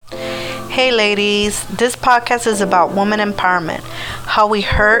Hey ladies, this podcast is about woman empowerment, how we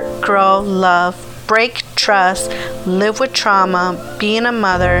hurt, grow, love, break trust, live with trauma, being a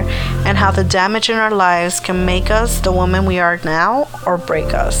mother, and how the damage in our lives can make us the woman we are now or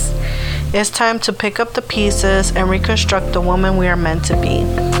break us. It's time to pick up the pieces and reconstruct the woman we are meant to be.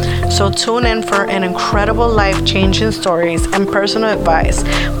 So tune in for an incredible life-changing stories and personal advice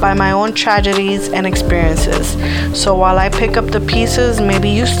by my own tragedies and experiences. So while I pick up the pieces, maybe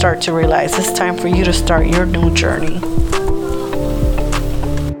you start to realize it's time for you to start your new journey.